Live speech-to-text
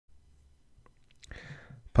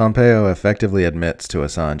Pompeo effectively admits to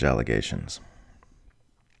Assange allegations.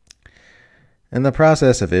 In the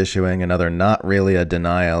process of issuing another not really a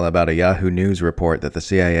denial about a Yahoo News report that the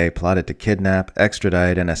CIA plotted to kidnap,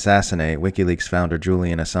 extradite, and assassinate WikiLeaks founder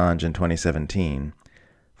Julian Assange in 2017,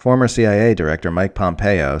 former CIA Director Mike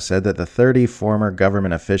Pompeo said that the 30 former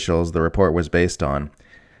government officials the report was based on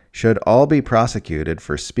should all be prosecuted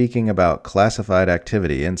for speaking about classified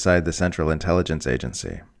activity inside the Central Intelligence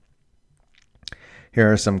Agency. Here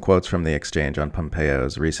are some quotes from the exchange on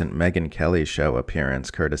Pompeo's recent Megyn Kelly show appearance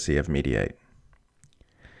courtesy of Mediate.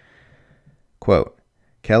 Quote,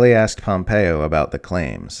 Kelly asked Pompeo about the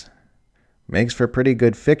claims. Makes for pretty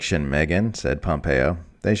good fiction, Megyn, said Pompeo.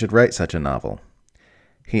 They should write such a novel.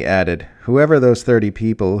 He added, whoever those 30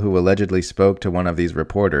 people who allegedly spoke to one of these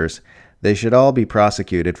reporters, they should all be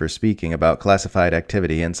prosecuted for speaking about classified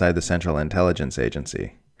activity inside the Central Intelligence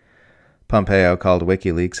Agency. Pompeo called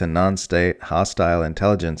WikiLeaks a non-state, hostile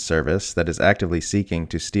intelligence service that is actively seeking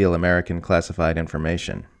to steal American classified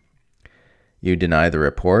information. You deny the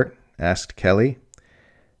report? Asked Kelly.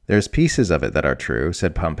 There's pieces of it that are true,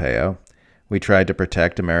 said Pompeo. We tried to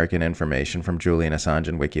protect American information from Julian Assange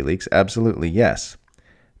and WikiLeaks. Absolutely, yes.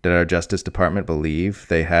 Did our Justice Department believe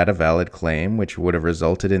they had a valid claim which would have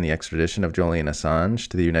resulted in the extradition of Julian Assange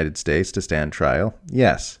to the United States to stand trial?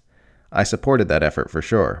 Yes. I supported that effort for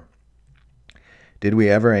sure. Did we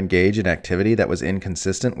ever engage in activity that was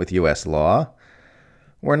inconsistent with U.S. law?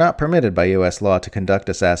 We're not permitted by U.S. law to conduct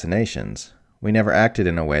assassinations. We never acted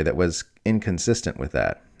in a way that was inconsistent with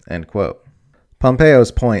that. End quote.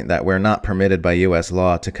 Pompeo's point that we're not permitted by U.S.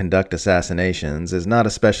 law to conduct assassinations is not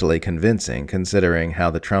especially convincing, considering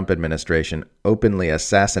how the Trump administration openly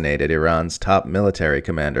assassinated Iran's top military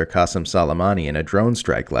commander Qasem Soleimani in a drone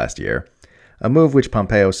strike last year, a move which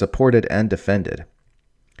Pompeo supported and defended.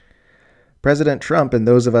 President Trump and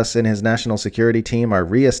those of us in his national security team are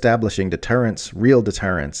re-establishing deterrence, real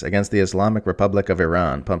deterrence, against the Islamic Republic of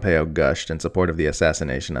Iran, Pompeo gushed in support of the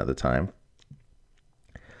assassination at the time.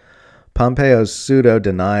 Pompeo's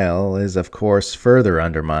pseudo-denial is, of course, further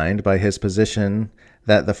undermined by his position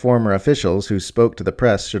that the former officials who spoke to the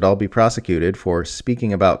press should all be prosecuted for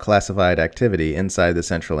speaking about classified activity inside the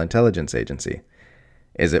Central Intelligence Agency.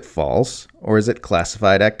 Is it false, or is it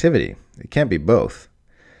classified activity? It can't be both.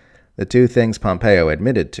 The two things Pompeo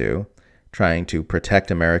admitted to, trying to protect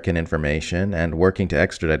American information and working to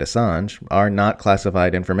extradite Assange, are not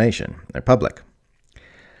classified information. They're public.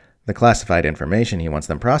 The classified information he wants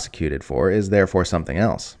them prosecuted for is therefore something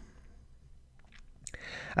else.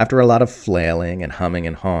 After a lot of flailing and humming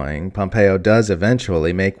and hawing, Pompeo does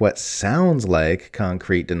eventually make what sounds like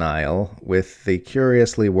concrete denial with the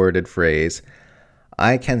curiously worded phrase,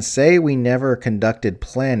 I can say we never conducted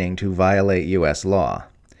planning to violate U.S. law.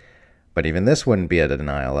 But even this wouldn't be a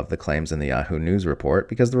denial of the claims in the Yahoo News report,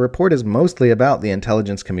 because the report is mostly about the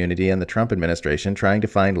intelligence community and the Trump administration trying to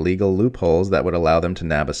find legal loopholes that would allow them to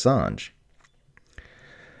nab Assange.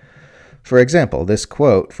 For example, this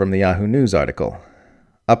quote from the Yahoo News article.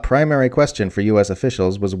 A primary question for U.S.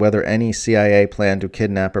 officials was whether any CIA plan to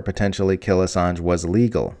kidnap or potentially kill Assange was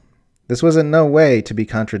legal. This was in no way to be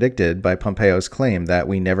contradicted by Pompeo's claim that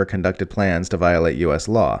we never conducted plans to violate U.S.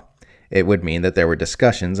 law. It would mean that there were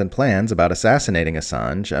discussions and plans about assassinating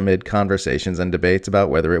Assange amid conversations and debates about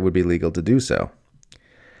whether it would be legal to do so.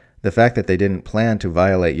 The fact that they didn't plan to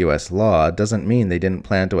violate U.S. law doesn't mean they didn't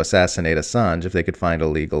plan to assassinate Assange if they could find a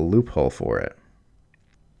legal loophole for it.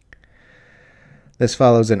 This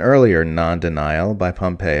follows an earlier non-denial by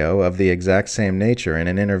Pompeo of the exact same nature in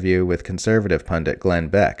an interview with conservative pundit Glenn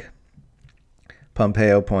Beck.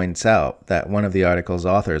 Pompeo points out that one of the article's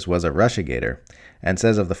authors was a Russiagator, and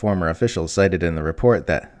says of the former officials cited in the report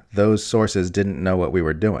that those sources didn't know what we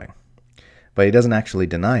were doing. But he doesn't actually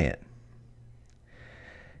deny it.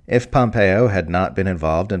 If Pompeo had not been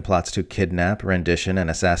involved in plots to kidnap, rendition, and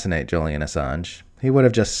assassinate Julian Assange, he would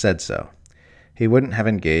have just said so. He wouldn't have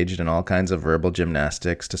engaged in all kinds of verbal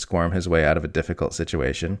gymnastics to squirm his way out of a difficult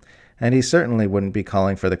situation, and he certainly wouldn't be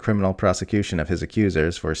calling for the criminal prosecution of his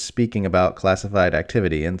accusers for speaking about classified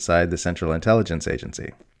activity inside the Central Intelligence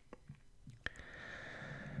Agency.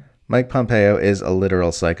 Mike Pompeo is a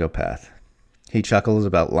literal psychopath. He chuckles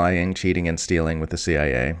about lying, cheating, and stealing with the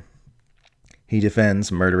CIA. He defends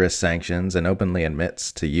murderous sanctions and openly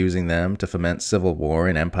admits to using them to foment civil war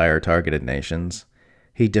in empire-targeted nations.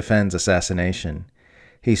 He defends assassination.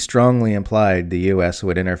 He strongly implied the U.S.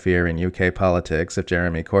 would interfere in UK politics if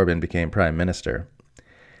Jeremy Corbyn became Prime Minister.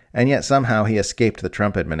 And yet somehow he escaped the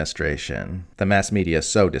Trump administration, the mass media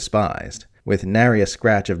so despised, with nary a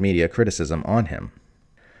scratch of media criticism on him.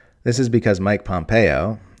 This is because Mike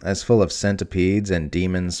Pompeo, as full of centipedes and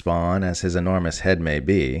demon spawn as his enormous head may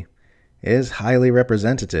be, is highly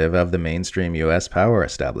representative of the mainstream U.S. power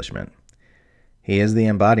establishment. He is the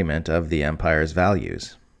embodiment of the empire's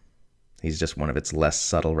values. He's just one of its less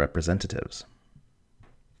subtle representatives.